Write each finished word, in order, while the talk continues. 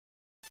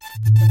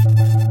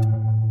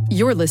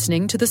You're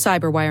listening to the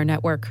Cyberwire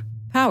Network,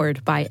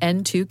 powered by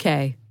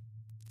N2K.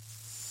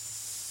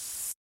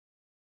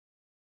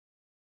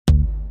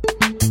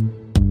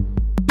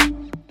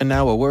 And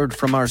now a word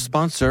from our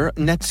sponsor,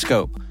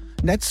 Netskope.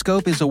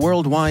 Netskope is a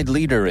worldwide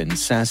leader in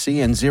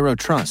SASE and Zero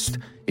Trust.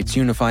 Its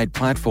unified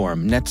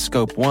platform,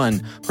 Netskope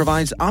One,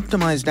 provides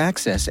optimized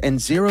access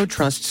and Zero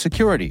Trust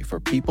security for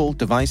people,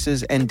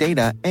 devices, and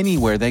data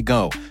anywhere they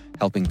go,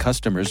 helping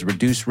customers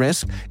reduce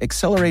risk,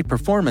 accelerate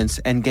performance,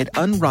 and get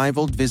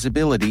unrivaled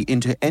visibility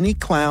into any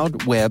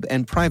cloud, web,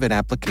 and private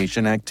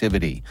application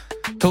activity.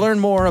 To learn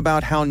more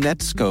about how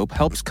Netskope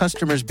helps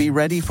customers be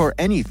ready for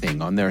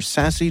anything on their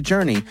SASE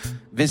journey,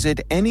 visit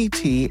netskope.com.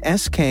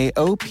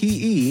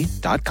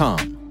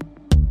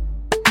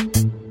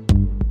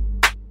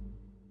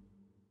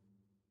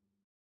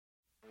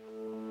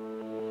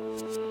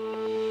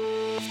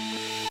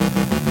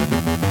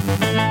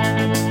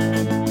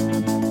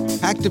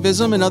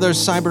 Hacktivism and other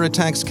cyber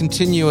attacks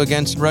continue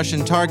against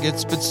Russian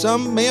targets, but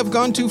some may have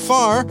gone too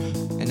far.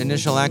 An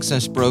initial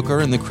access broker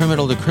in the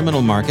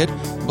criminal-to-criminal market,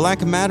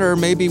 Black Matter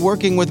may be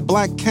working with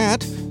Black Cat.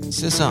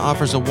 CISA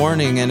offers a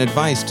warning and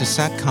advice to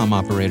SATCOM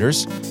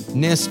operators.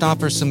 NIST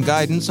offers some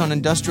guidance on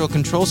industrial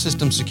control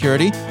system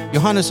security.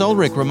 Johannes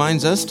Ulrich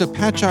reminds us to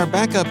patch our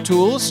backup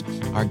tools.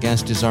 Our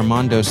guest is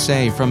Armando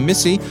Say from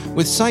Missy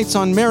with sights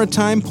on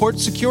maritime port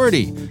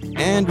security.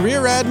 And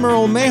Rear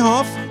Admiral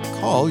Mayhoff,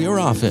 call your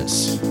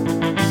office.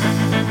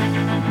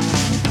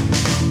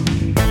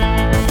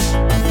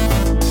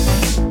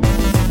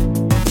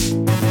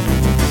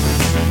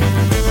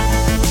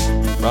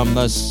 From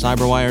the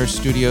Cyberwire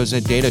studios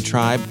at Data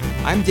Tribe,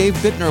 I'm Dave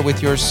Bittner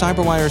with your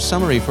Cyberwire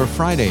summary for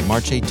Friday,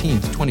 March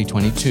 18th,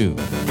 2022.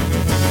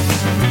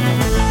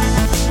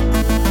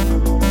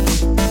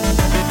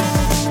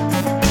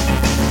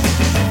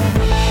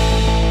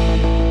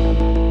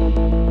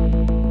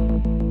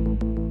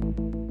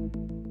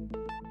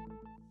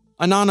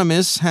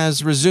 Anonymous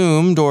has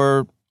resumed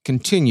or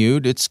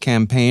continued its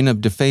campaign of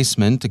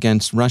defacement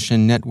against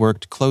Russian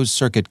networked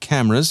closed-circuit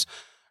cameras,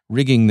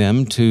 rigging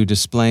them to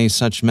display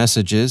such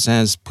messages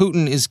as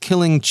 "Putin is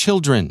killing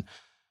children,"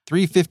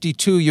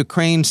 352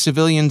 Ukraine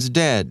civilians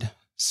dead,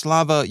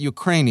 Slava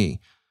Ukraini,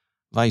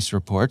 Vice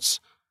reports.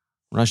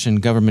 Russian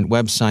government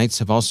websites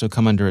have also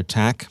come under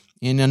attack.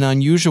 In an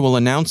unusual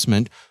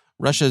announcement,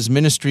 Russia's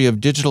Ministry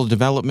of Digital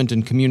Development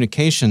and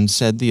Communications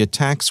said the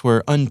attacks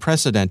were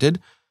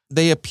unprecedented.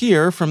 They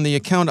appear, from the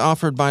account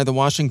offered by the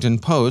Washington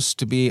Post,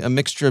 to be a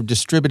mixture of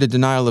distributed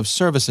denial of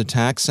service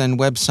attacks and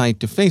website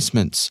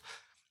defacements.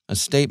 A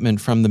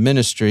statement from the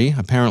ministry,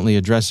 apparently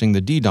addressing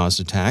the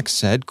DDoS attacks,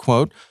 said,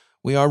 quote,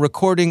 "We are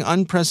recording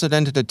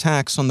unprecedented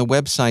attacks on the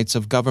websites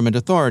of government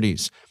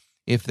authorities.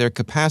 If their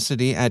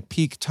capacity at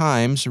peak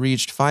times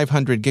reached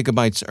 500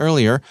 gigabytes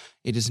earlier,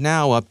 it is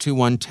now up to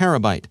 1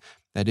 terabyte.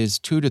 That is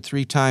 2 to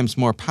 3 times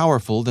more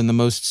powerful than the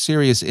most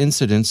serious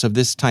incidents of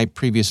this type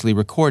previously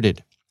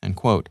recorded." End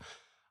quote.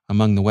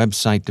 Among the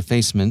website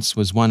defacements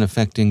was one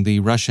affecting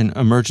the Russian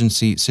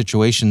Emergency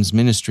Situations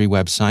Ministry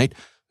website,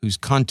 whose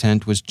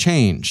content was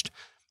changed.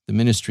 The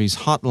ministry's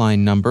hotline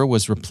number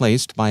was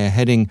replaced by a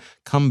heading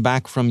 "Come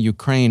Back from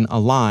Ukraine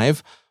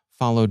Alive,"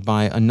 followed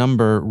by a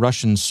number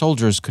Russian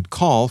soldiers could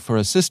call for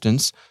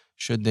assistance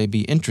should they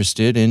be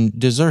interested in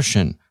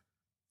desertion.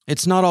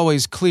 It's not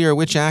always clear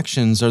which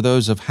actions are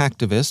those of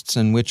hacktivists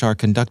and which are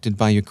conducted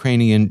by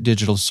Ukrainian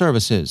digital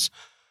services.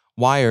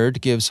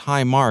 Wired gives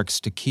high marks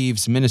to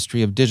Kyiv's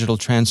Ministry of Digital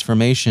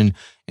Transformation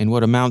in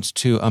what amounts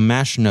to a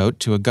mash note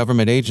to a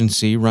government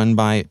agency run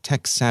by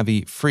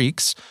tech-savvy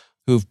freaks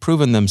who've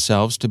proven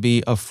themselves to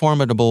be a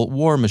formidable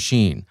war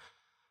machine.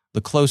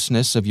 The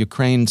closeness of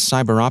Ukraine's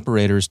cyber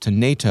operators to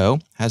NATO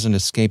hasn't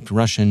escaped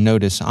Russian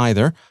notice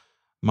either.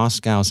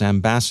 Moscow's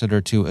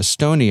ambassador to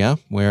Estonia,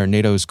 where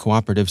NATO's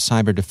Cooperative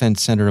Cyber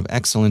Defense Center of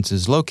Excellence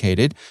is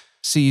located,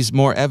 sees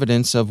more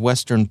evidence of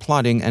Western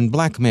plotting and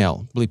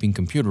blackmail, Bleeping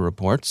Computer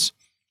reports.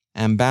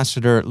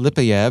 Ambassador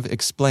Lipayev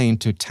explained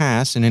to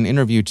TASS in an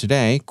interview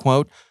today,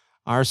 quote,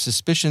 "Our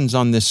suspicions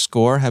on this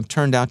score have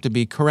turned out to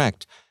be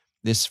correct.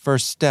 This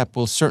first step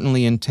will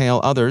certainly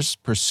entail others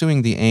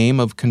pursuing the aim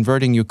of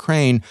converting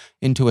Ukraine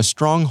into a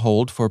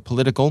stronghold for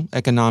political,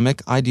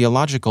 economic,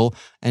 ideological,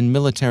 and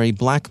military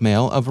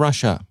blackmail of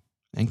Russia."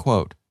 End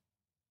quote.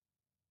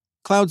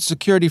 Cloud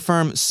security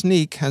firm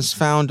Snyk has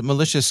found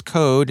malicious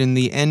code in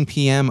the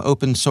NPM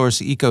open source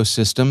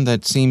ecosystem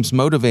that seems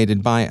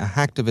motivated by a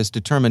hacktivist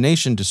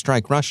determination to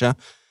strike Russia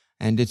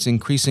and its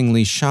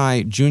increasingly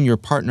shy junior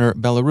partner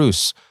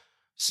Belarus.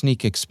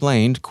 Snyk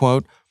explained,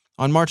 quote,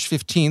 "On March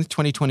 15,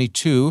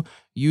 2022,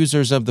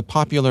 users of the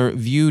popular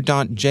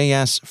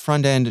Vue.js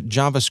front-end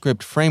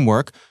JavaScript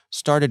framework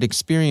started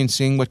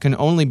experiencing what can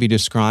only be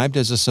described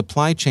as a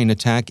supply chain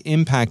attack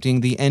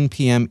impacting the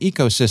NPM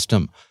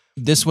ecosystem.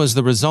 This was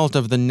the result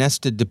of the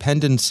nested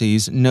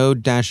dependencies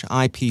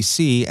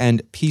Node-IPC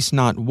and Peace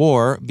Not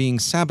War being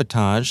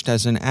sabotaged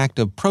as an act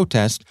of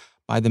protest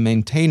by the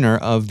maintainer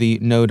of the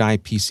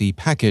Node-IPC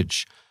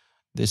package.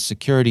 This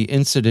security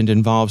incident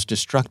involves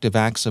destructive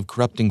acts of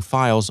corrupting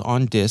files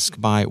on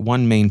disk by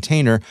one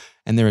maintainer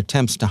and their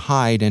attempts to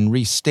hide and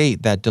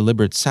restate that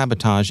deliberate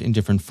sabotage in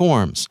different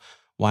forms.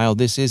 While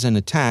this is an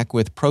attack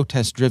with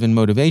protest-driven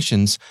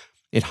motivations,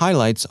 it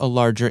highlights a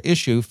larger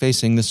issue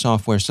facing the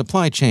software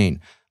supply chain.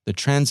 The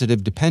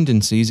transitive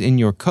dependencies in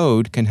your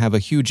code can have a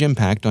huge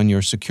impact on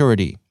your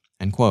security.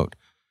 End quote.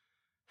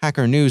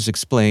 Hacker News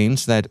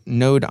explains that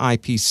Node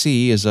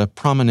IPC is a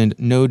prominent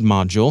node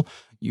module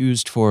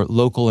used for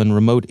local and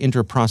remote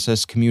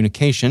inter-process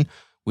communication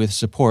with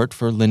support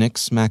for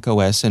Linux,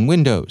 macOS, and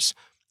Windows.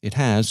 It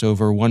has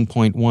over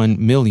 1.1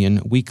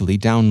 million weekly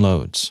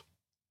downloads.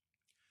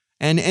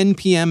 An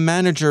NPM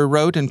manager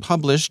wrote and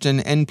published an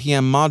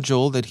NPM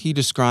module that he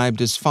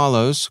described as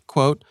follows,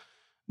 quote,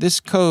 "This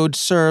code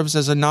serves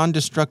as a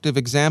non-destructive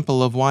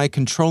example of why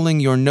controlling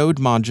your node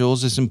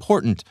modules is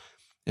important.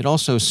 It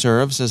also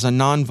serves as a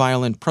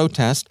non-violent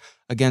protest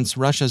against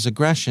Russia's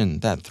aggression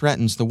that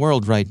threatens the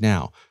world right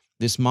now.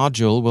 This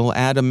module will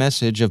add a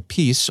message of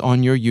peace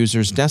on your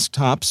users'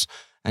 desktops,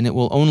 and it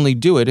will only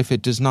do it if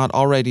it does not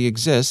already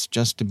exist,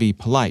 just to be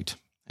polite."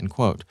 End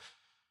quote.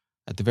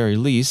 At the very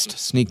least,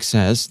 Sneak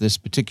says this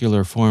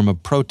particular form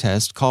of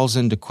protest calls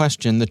into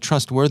question the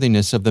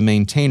trustworthiness of the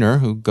maintainer,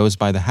 who goes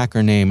by the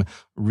hacker name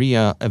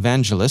Ria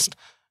Evangelist,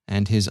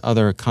 and his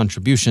other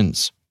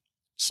contributions.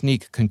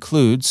 Sneak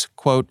concludes,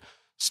 quote,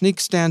 "Sneak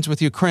stands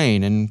with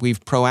Ukraine, and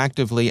we've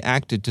proactively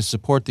acted to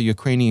support the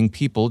Ukrainian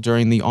people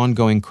during the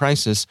ongoing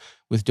crisis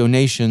with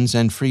donations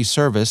and free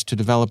service to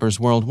developers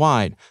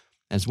worldwide,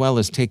 as well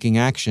as taking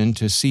action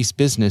to cease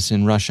business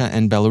in Russia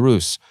and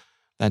Belarus.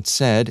 That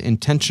said,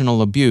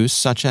 intentional abuse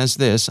such as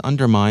this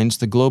undermines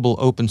the global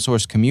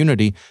open-source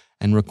community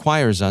and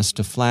requires us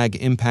to flag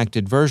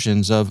impacted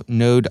versions of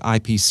Node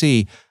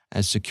IPC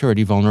as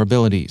security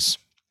vulnerabilities."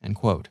 End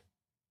quote.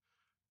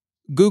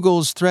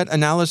 Google's Threat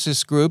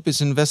Analysis Group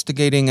is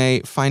investigating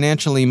a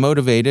financially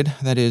motivated,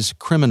 that is,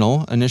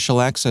 criminal,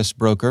 initial access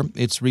broker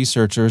its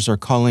researchers are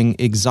calling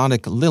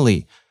Exotic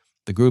Lily.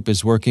 The group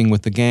is working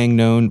with the gang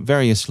known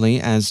variously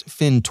as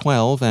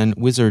Fin12 and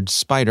Wizard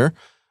Spider,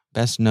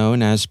 best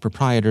known as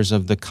proprietors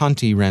of the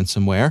Conti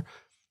ransomware.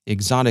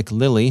 Exotic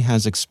Lily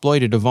has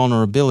exploited a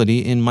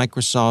vulnerability in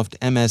Microsoft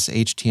MS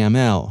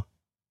HTML.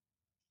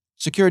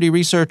 Security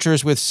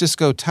researchers with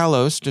Cisco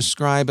Talos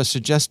describe a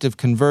suggestive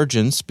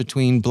convergence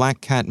between Black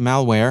Cat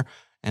malware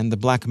and the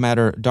Black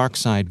Matter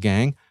Darkside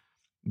gang.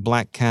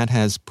 Black Cat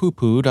has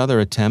poo-pooed other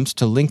attempts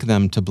to link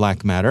them to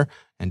Black Matter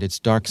and its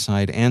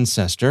Darkside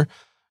ancestor,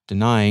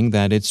 denying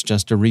that it's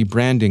just a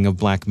rebranding of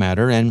Black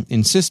Matter and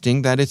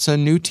insisting that it's a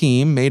new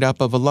team made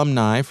up of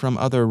alumni from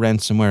other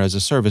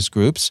ransomware-as-a-service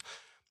groups.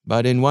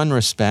 But in one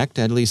respect,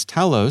 at least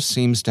Talos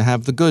seems to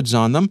have the goods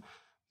on them.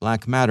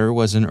 Black Matter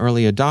was an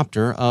early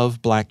adopter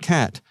of Black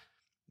Cat.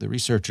 The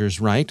researchers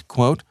write,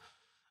 quote,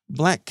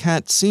 "Black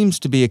Cat seems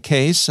to be a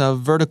case of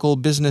vertical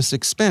business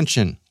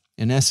expansion.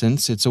 In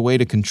essence, it's a way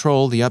to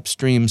control the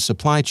upstream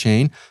supply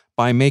chain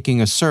by making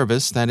a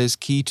service that is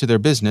key to their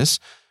business,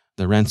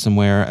 the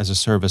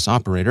ransomware-as-a-service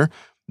operator,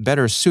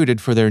 better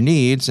suited for their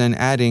needs and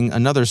adding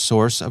another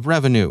source of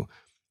revenue.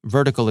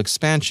 Vertical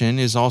expansion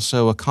is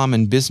also a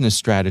common business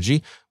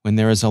strategy when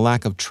there is a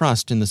lack of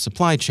trust in the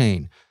supply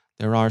chain.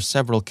 There are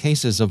several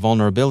cases of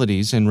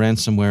vulnerabilities in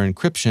ransomware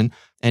encryption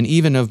and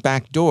even of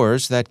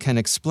backdoors that can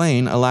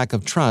explain a lack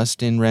of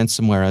trust in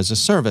ransomware as a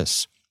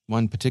service.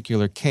 One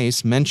particular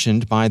case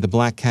mentioned by the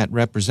Black Cat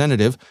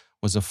representative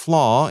was a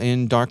flaw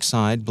in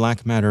Darkside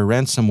Black Matter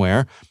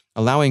ransomware,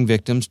 allowing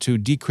victims to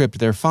decrypt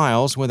their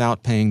files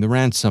without paying the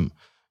ransom.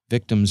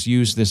 Victims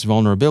used this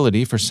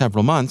vulnerability for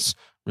several months,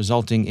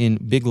 resulting in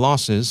big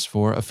losses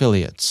for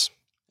affiliates."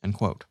 End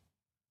quote.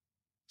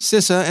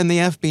 CISA and the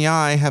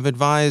FBI have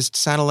advised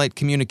satellite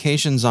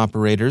communications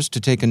operators to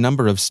take a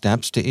number of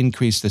steps to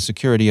increase the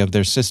security of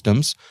their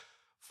systems.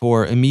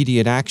 For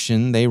immediate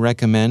action, they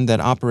recommend that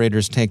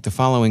operators take the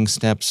following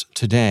steps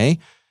today: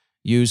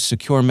 use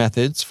secure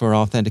methods for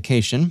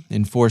authentication,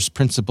 enforce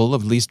principle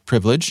of least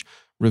privilege,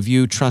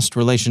 review trust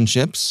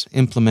relationships,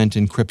 implement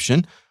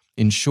encryption,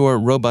 ensure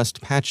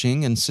robust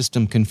patching and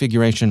system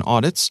configuration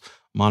audits,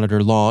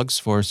 monitor logs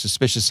for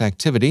suspicious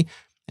activity,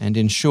 and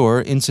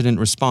ensure incident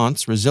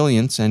response,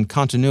 resilience, and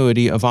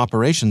continuity of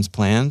operations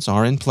plans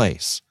are in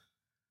place.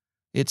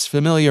 It's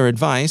familiar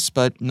advice,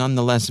 but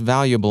nonetheless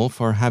valuable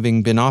for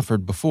having been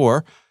offered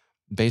before.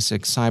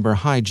 Basic cyber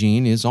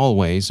hygiene is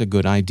always a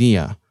good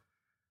idea.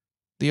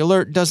 The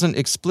alert doesn't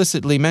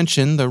explicitly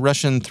mention the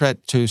Russian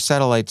threat to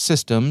satellite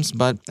systems,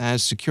 but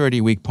as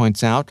Security Week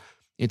points out,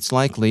 it's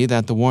likely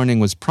that the warning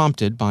was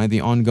prompted by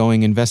the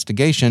ongoing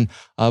investigation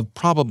of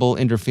probable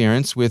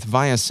interference with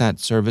Viasat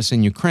service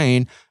in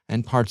Ukraine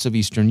and parts of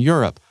Eastern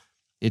Europe.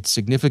 It's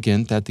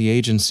significant that the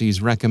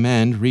agencies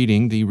recommend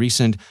reading the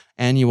recent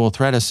annual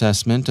threat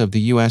assessment of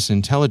the U.S.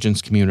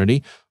 intelligence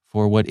community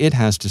for what it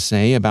has to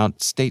say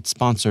about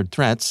state-sponsored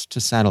threats to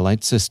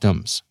satellite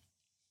systems.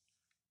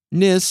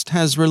 NIST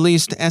has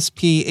released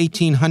SP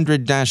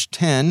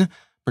 1800-10,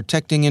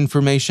 Protecting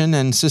Information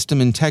and System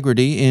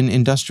Integrity in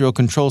Industrial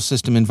Control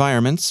System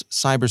Environments,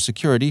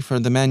 Cybersecurity for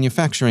the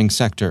Manufacturing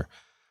Sector.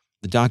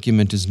 The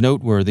document is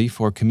noteworthy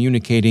for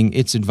communicating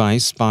its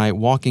advice by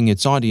walking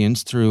its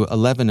audience through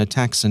 11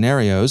 attack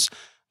scenarios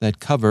that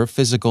cover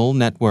physical,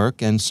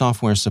 network, and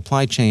software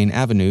supply chain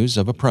avenues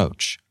of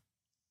approach.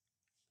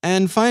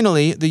 And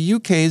finally, the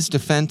UK's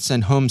Defence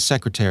and Home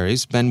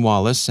Secretaries, Ben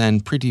Wallace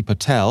and Priti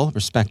Patel,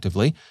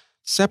 respectively,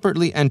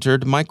 separately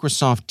entered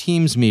Microsoft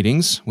Teams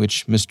meetings,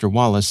 which Mr.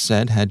 Wallace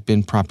said had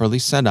been properly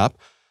set up,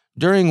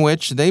 during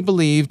which they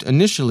believed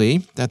initially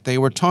that they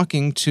were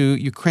talking to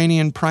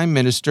Ukrainian Prime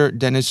Minister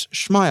Denis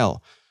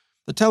Shmyhal.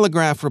 The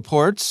Telegraph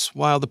reports,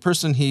 while the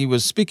person he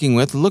was speaking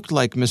with looked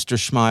like Mr.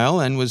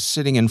 Shmyhal and was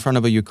sitting in front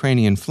of a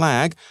Ukrainian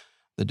flag,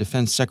 the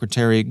Defense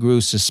Secretary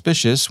grew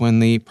suspicious when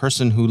the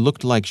person who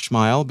looked like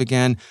Shmyhal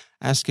began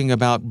asking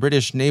about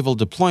British naval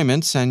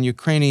deployments and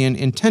Ukrainian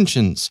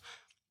intentions.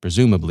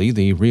 Presumably,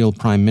 the real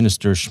Prime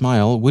Minister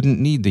Shmyhal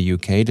wouldn't need the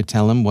UK to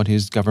tell him what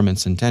his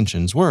government's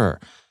intentions were.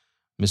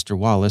 Mr.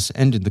 Wallace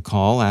ended the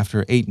call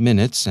after 8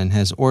 minutes and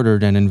has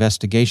ordered an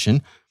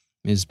investigation.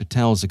 Ms.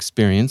 Patel's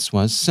experience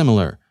was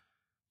similar.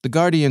 The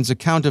Guardian's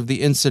account of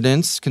the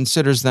incidents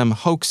considers them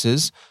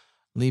hoaxes,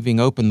 leaving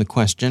open the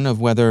question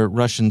of whether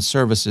Russian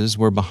services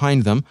were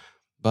behind them,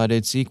 but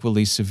it's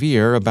equally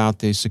severe about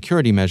the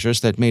security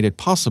measures that made it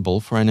possible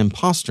for an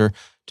imposter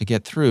to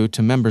get through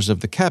to members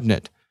of the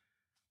cabinet.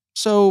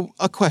 So,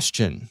 a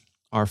question.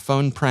 Are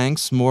phone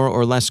pranks more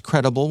or less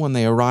credible when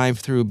they arrive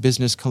through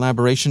business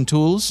collaboration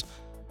tools?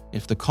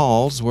 If the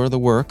calls were the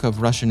work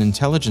of Russian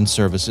intelligence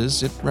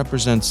services, it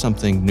represents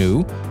something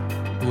new.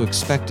 Who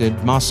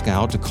expected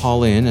Moscow to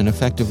call in and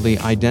effectively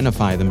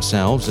identify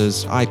themselves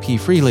as IP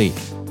freely?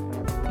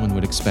 One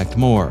would expect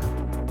more.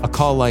 A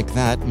call like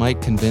that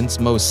might convince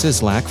Mo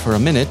Sislak for a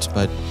minute,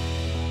 but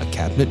a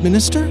cabinet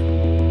minister?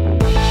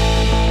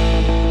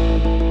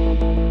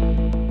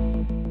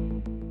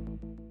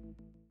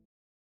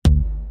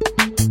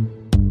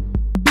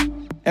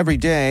 Every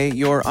day,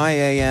 your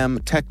IAM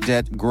tech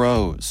debt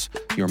grows.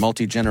 Your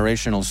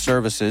multi-generational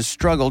services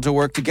struggle to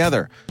work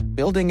together.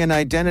 Building an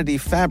identity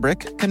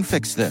fabric can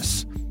fix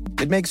this.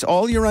 It makes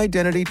all your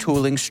identity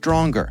tooling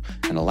stronger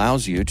and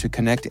allows you to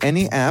connect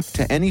any app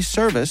to any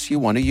service you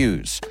want to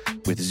use,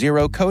 with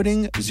zero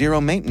coding, zero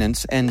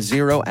maintenance, and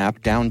zero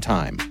app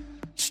downtime.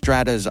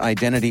 Strata's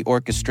identity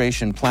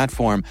orchestration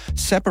platform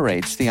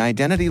separates the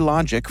identity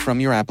logic from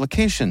your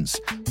applications,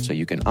 so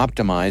you can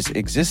optimize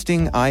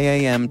existing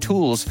IAM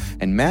tools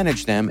and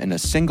manage them in a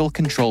single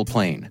control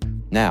plane.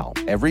 Now,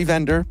 every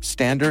vendor,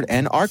 standard,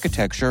 and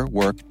architecture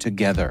work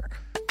together.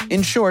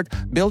 In short,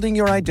 building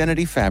your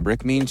identity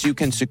fabric means you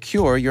can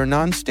secure your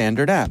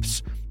non-standard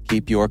apps,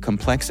 keep your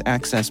complex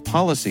access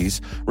policies,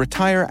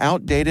 retire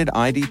outdated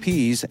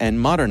IDPs, and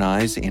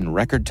modernize in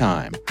record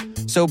time.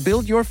 So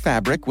build your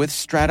fabric with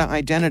Strata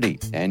Identity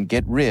and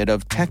get rid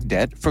of tech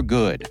debt for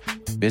good.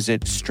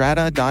 Visit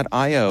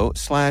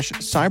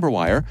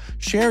strata.io/cyberwire,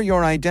 share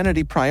your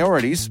identity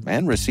priorities,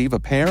 and receive a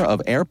pair of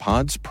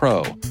AirPods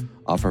Pro.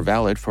 Offer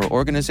valid for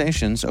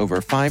organizations over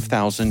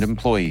 5,000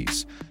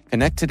 employees.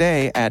 Connect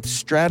today at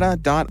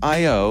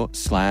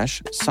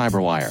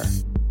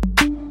strata.io/cyberwire.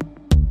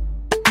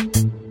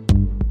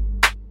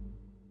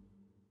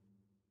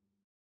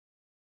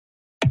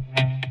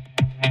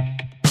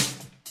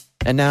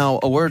 And now,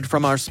 a word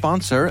from our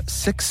sponsor,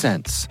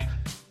 6sense.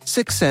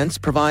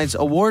 6sense provides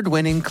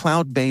award-winning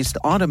cloud-based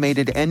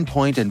automated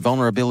endpoint and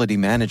vulnerability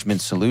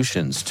management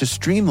solutions to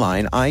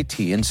streamline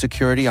IT and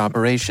security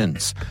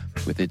operations.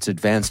 With its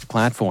advanced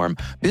platform,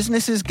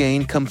 businesses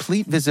gain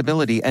complete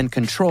visibility and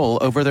control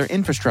over their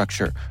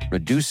infrastructure,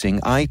 reducing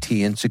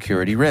IT and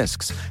security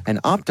risks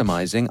and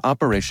optimizing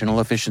operational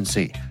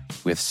efficiency.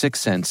 With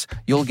 6sense,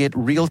 you'll get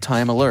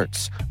real-time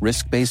alerts,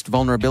 risk-based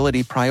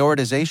vulnerability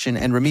prioritization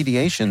and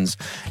remediations,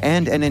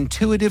 and an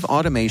intuitive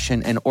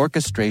automation and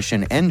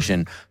orchestration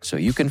engine so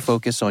you can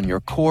focus on your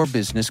core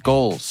business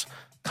goals,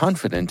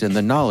 confident in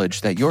the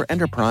knowledge that your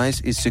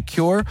enterprise is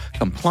secure,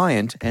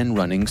 compliant, and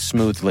running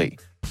smoothly.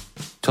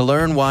 To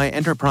learn why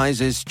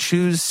enterprises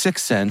choose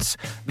 6sense,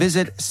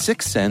 visit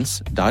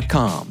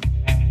 6sense.com.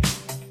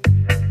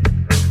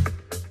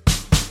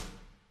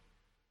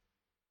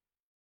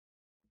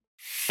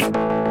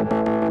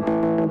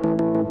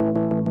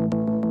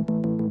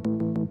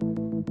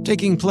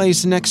 Taking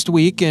place next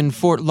week in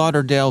Fort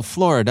Lauderdale,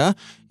 Florida,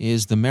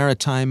 is the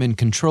Maritime and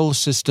Control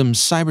Systems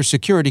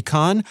Cybersecurity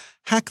Con,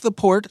 Hack the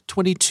Port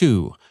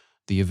 22.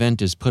 The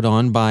event is put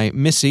on by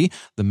MISI,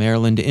 the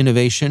Maryland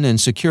Innovation and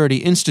Security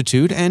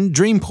Institute, and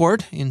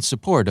Dreamport in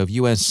support of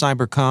U.S.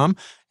 Cybercom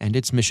and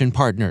its mission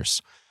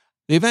partners.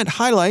 The event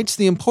highlights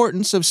the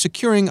importance of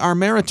securing our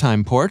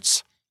maritime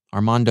ports.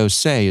 Armando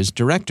Say is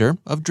director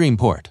of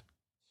Dreamport.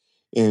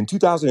 In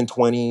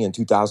 2020 and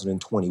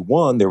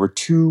 2021, there were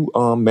two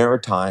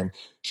maritime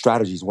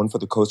strategies, one for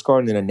the Coast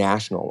Guard and then a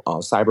national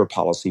cyber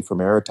policy for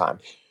maritime.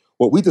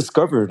 What we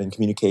discovered in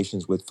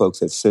communications with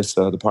folks at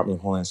CISA, Department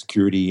of Homeland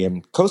Security,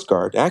 and Coast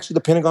Guard, actually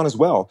the Pentagon as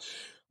well,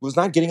 was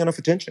not getting enough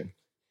attention.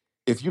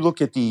 If you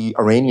look at the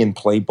Iranian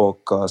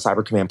playbook,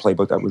 Cyber Command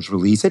playbook that was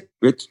released, it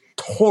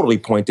totally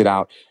pointed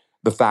out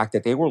the fact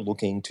that they were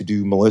looking to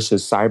do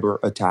malicious cyber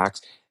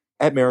attacks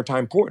at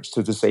maritime ports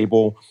to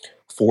disable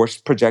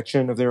forced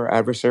projection of their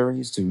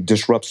adversaries, to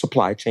disrupt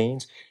supply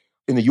chains.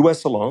 In the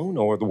US alone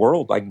or the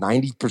world, like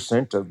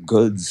 90% of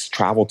goods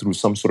travel through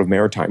some sort of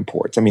maritime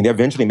ports. I mean, they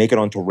eventually make it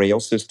onto rail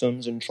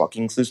systems and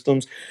trucking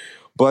systems,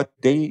 but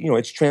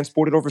it's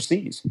transported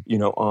overseas,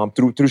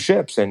 through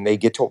ships, and they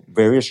get to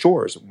various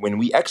shores when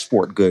we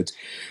export goods.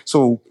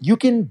 So you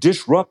can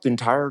disrupt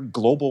entire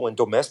global and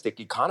domestic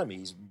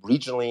economies,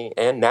 regionally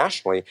and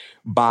nationally,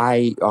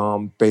 by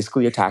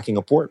basically attacking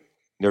a port.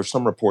 There's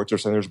some reports are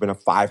saying there's been a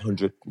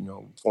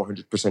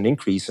 400%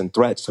 increase in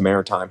threats to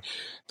maritime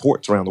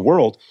ports around the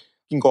world.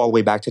 You can go all the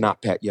way back to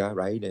NotPetya,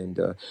 right, and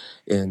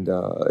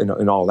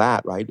all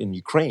that, right, in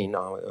Ukraine,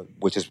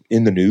 which is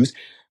in the news,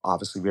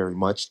 obviously very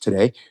much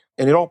today.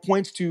 And it all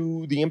points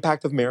to the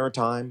impact of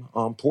maritime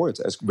ports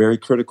as very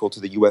critical to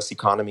the U.S.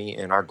 economy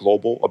and our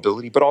global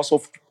ability, but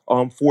also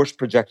force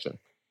projection.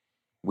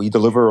 We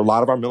deliver a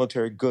lot of our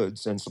military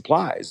goods and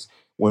supplies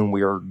when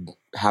we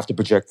have to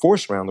project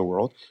force around the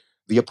world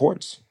via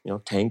ports.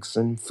 Tanks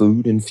and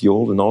food and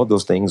fuel and all of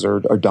those things are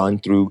done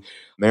through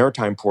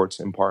maritime ports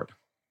in part.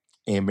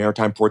 And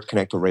maritime ports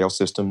connect to rail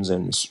systems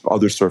and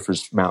other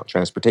surface mount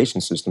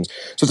transportation systems.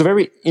 So it's a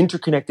very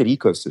interconnected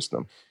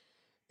ecosystem.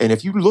 And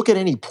if you look at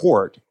any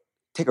port,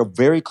 take a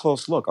very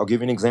close look. I'll give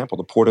you an example.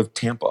 The port of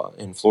Tampa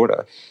in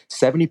Florida,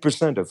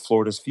 70% of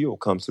Florida's fuel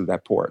comes through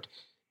that port.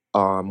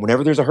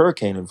 Whenever there's a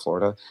hurricane in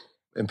Florida,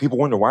 and people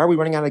wonder, why are we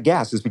running out of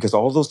gas? It's because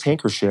all of those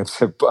tanker ships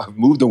have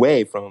moved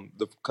away from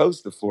the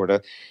coast of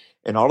Florida,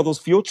 and all of those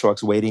fuel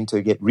trucks waiting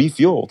to get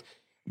refueled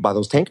by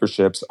those tanker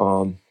ships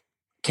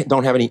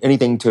don't have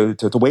anything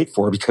to wait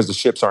for because the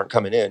ships aren't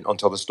coming in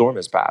until the storm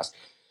has passed.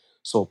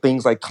 So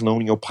things like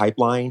Colonial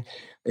Pipeline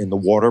and the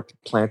water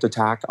plant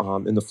attack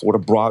in the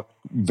Florida brought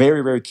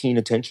very, very keen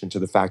attention to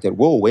the fact that,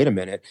 whoa, wait a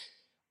minute,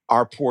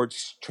 our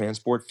ports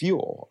transport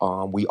fuel.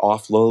 We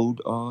offload,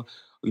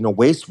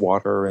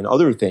 wastewater and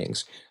other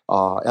things,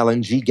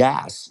 LNG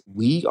gas.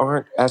 We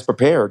aren't as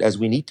prepared as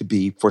we need to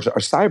be for a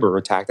cyber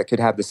attack that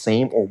could have the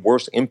same or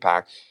worse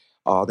impact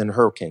than a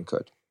hurricane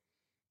could.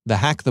 The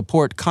Hack the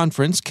Port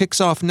conference kicks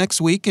off next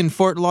week in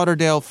Fort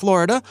Lauderdale,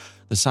 Florida.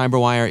 The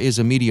CyberWire is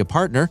a media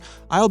partner.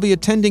 I'll be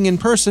attending in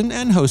person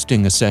and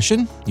hosting a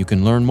session. You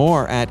can learn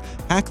more at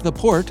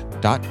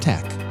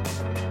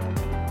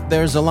hacktheport.tech.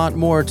 There's a lot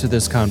more to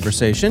this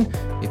conversation.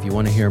 If you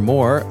want to hear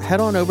more,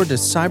 head on over to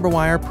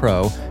CyberWire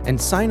Pro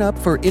and sign up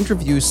for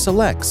Interview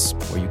Selects,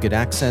 where you get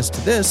access to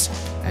this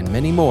and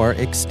many more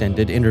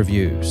extended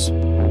interviews.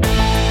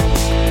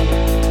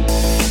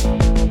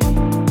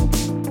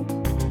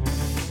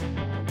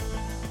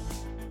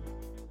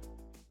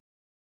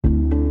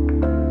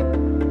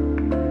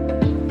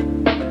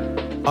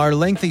 Are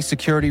lengthy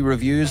security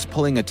reviews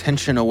pulling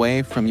attention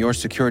away from your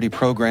security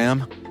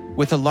program?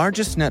 With the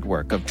largest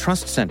network of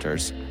trust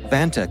centers,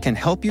 Vanta can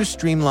help you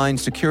streamline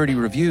security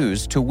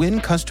reviews to win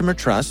customer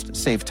trust,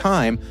 save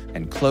time,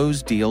 and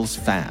close deals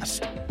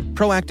fast.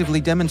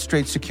 Proactively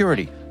demonstrate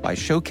security by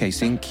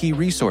showcasing key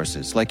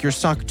resources like your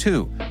SOC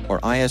 2 or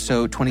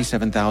ISO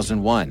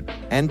 27001,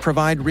 and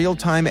provide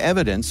real-time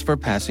evidence for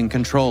passing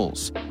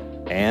controls.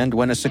 And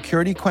when a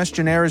security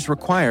questionnaire is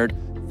required,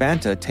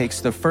 Vanta takes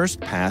the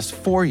first pass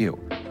for you.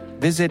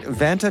 Visit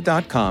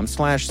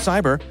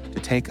vanta.com/cyber to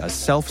take a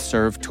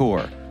self-serve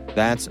tour.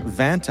 That's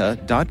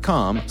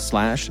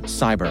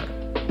vanta.com/cyber.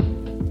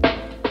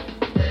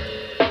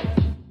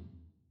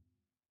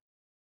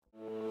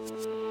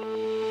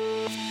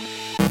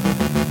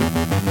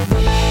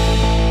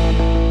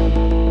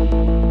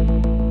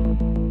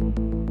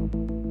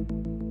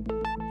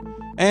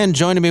 And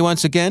joining me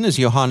once again is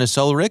Johannes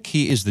Ulrich.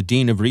 He is the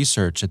Dean of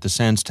Research at the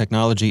SANS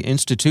Technology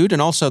Institute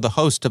and also the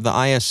host of the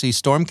ISC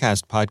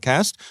Stormcast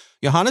podcast.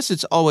 Johannes,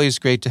 it's always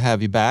great to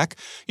have you back.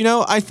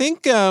 I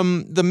think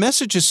the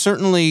message has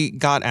certainly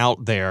got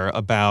out there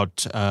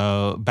about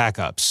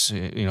backups.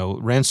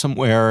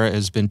 Ransomware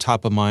has been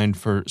top of mind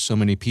for so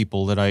many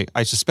people that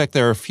I suspect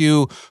there are a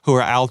few who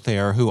are out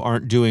there who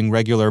aren't doing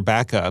regular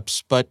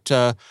backups. But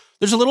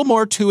there's a little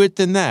more to it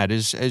than that,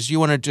 as you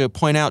wanted to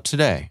point out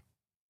today.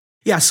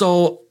 Yeah,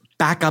 so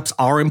backups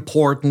are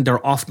important.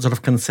 They're often sort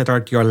of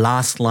considered your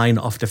last line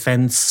of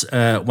defense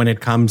when it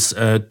comes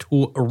to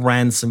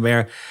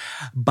ransomware.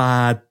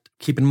 But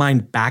keep in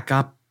mind,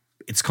 backup,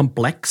 it's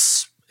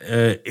complex,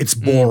 it's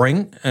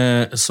boring.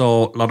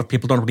 So a lot of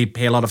people don't really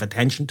pay a lot of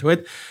attention to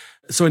it.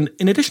 So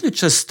in addition to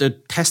just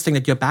testing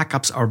that your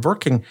backups are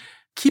working,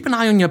 keep an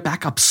eye on your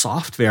backup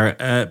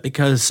software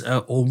because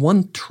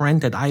one trend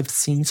that I've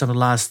seen sort of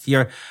last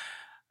year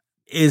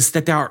is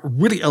that there are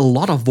really a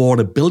lot of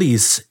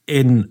vulnerabilities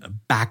in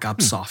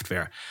backup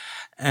software.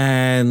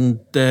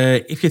 And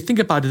if you think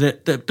about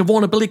it, the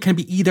vulnerability can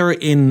be either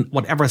in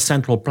whatever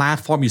central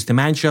platform used to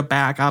manage your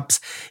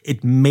backups.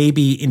 It may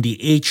be in the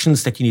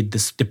agents that you need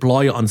to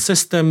deploy on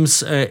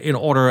systems in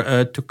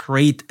order to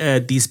create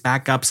these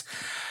backups.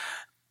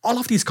 all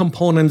of these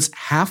components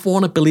have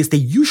vulnerabilities. They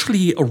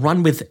usually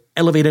run with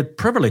elevated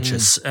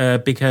privileges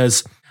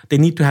because they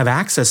need to have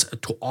access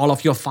to all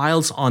of your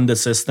files on the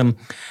system.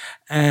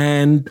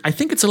 And I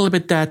think it's a little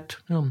bit that,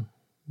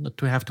 not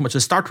to have too much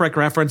a Star Trek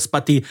reference,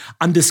 but the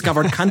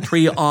undiscovered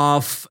country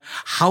of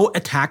how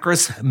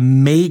attackers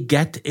may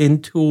get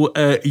into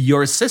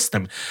your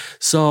system.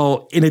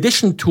 So in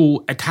addition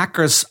to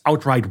attackers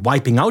outright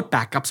wiping out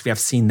backups, we have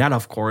seen that,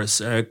 of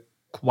course,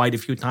 quite a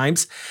few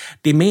times,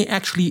 they may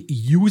actually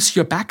use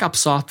your backup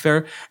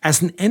software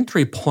as an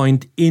entry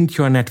point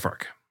into your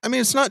network. I mean,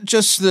 it's not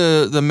just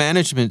the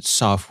management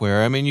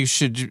software. I mean, you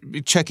should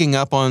be checking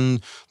up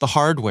on the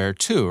hardware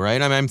too,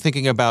 right? I mean, I'm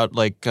thinking about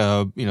like,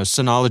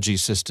 Synology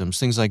systems,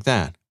 things like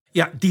that.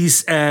 Yeah,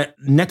 these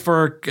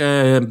network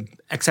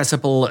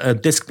accessible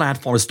disk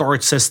platform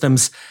storage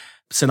systems,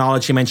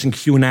 Synology mentioned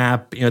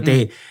QNAP,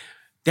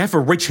 they have a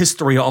rich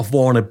history of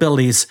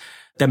vulnerabilities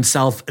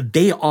themselves.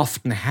 They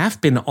often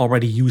have been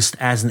already used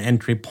as an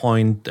entry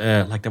point.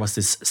 Like there was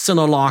this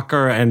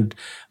Synolocker, and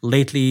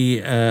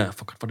lately, I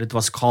forgot what it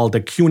was called, the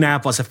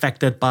QNAP was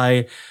affected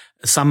by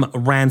some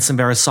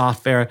ransomware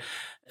software.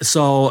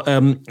 So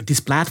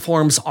these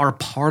platforms are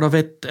part of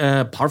it,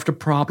 part of the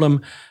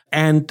problem.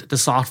 And the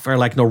software,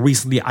 like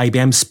recently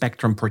IBM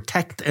Spectrum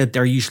Protect,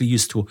 they're usually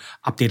used to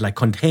update like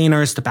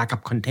containers, to back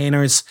up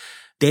containers.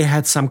 They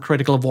had some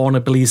critical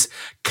vulnerabilities.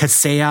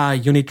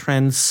 Kaseya,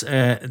 Unitrends,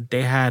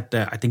 they had,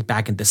 I think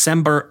back in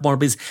December,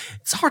 vulnerabilities.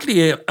 It's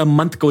hardly a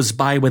month goes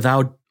by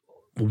without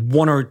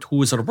one or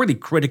two sort of really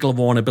critical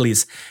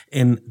vulnerabilities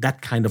in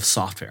that kind of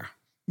software.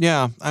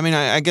 Yeah, I mean,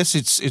 I guess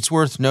it's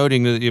worth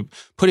noting that you're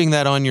putting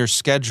that on your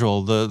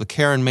schedule. The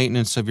care and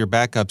maintenance of your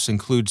backups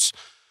includes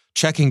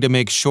checking to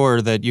make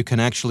sure that you can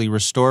actually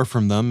restore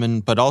from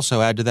them, but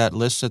also add to that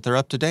list that they're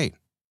up to date.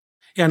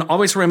 Yeah, and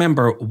always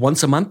remember,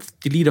 once a month,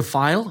 delete a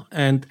file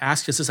and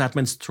ask your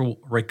sysadmins to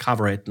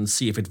recover it and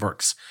see if it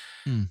works.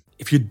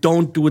 If you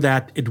don't do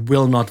that, it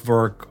will not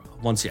work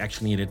once you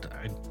actually need it.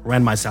 I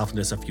ran myself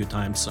into this a few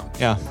times. So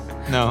yeah,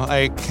 no,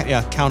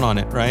 count on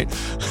it, right?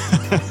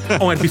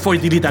 Oh, and before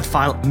you delete that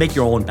file, make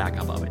your own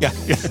backup of it. Yeah,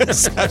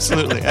 yes,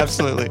 absolutely.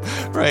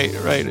 Right.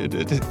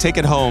 Take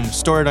it home,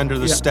 store it under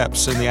the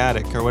steps in the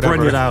attic or whatever.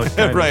 Burn it out.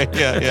 Right,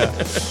 yeah.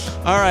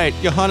 All right,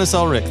 Johannes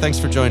Ulrich, thanks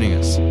for joining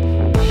us.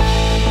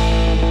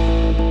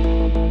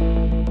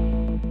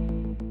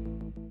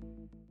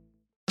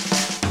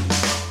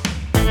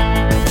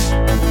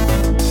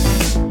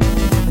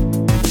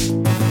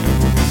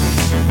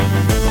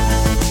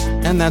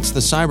 And that's the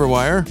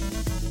Cyberwire.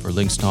 For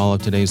links to all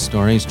of today's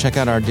stories, check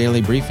out our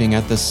daily briefing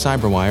at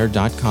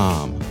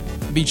thecyberwire.com.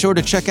 Be sure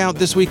to check out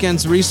this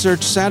weekend's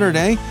Research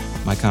Saturday.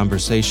 My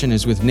conversation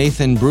is with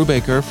Nathan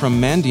Brubaker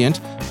from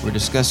Mandiant. We're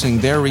discussing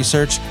their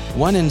research.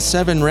 1 in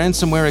 7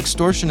 ransomware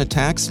extortion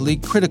attacks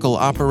leak critical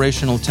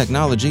operational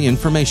technology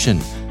information.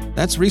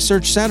 That's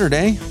Research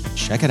Saturday.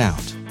 Check it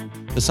out.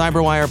 The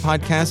Cyberwire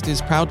podcast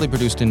is proudly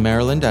produced in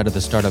Maryland out of the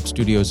startup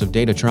studios of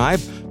Data Tribe,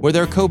 where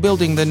they're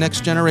co-building the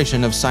next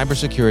generation of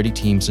cybersecurity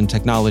teams and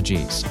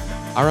technologies.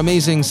 Our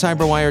amazing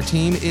Cyberwire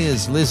team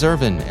is Liz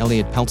Irvin,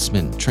 Elliot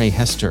Peltzman, Trey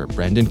Hester,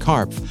 Brandon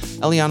Karpf,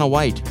 Eliana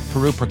White,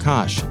 Peru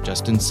Prakash,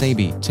 Justin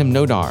Sabi, Tim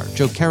Nodar,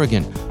 Joe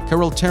Kerrigan,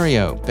 Carol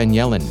Terrio, Ben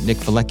Yellen, Nick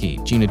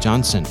Valecki, Gina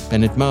Johnson,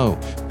 Bennett Moe,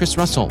 Chris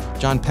Russell,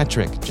 John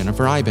Petrick,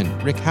 Jennifer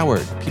Iben, Rick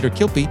Howard, Peter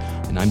Kilpie,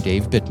 and I'm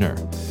Dave Bittner.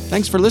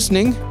 Thanks for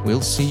listening.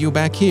 We'll see you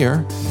back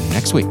here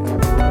next week.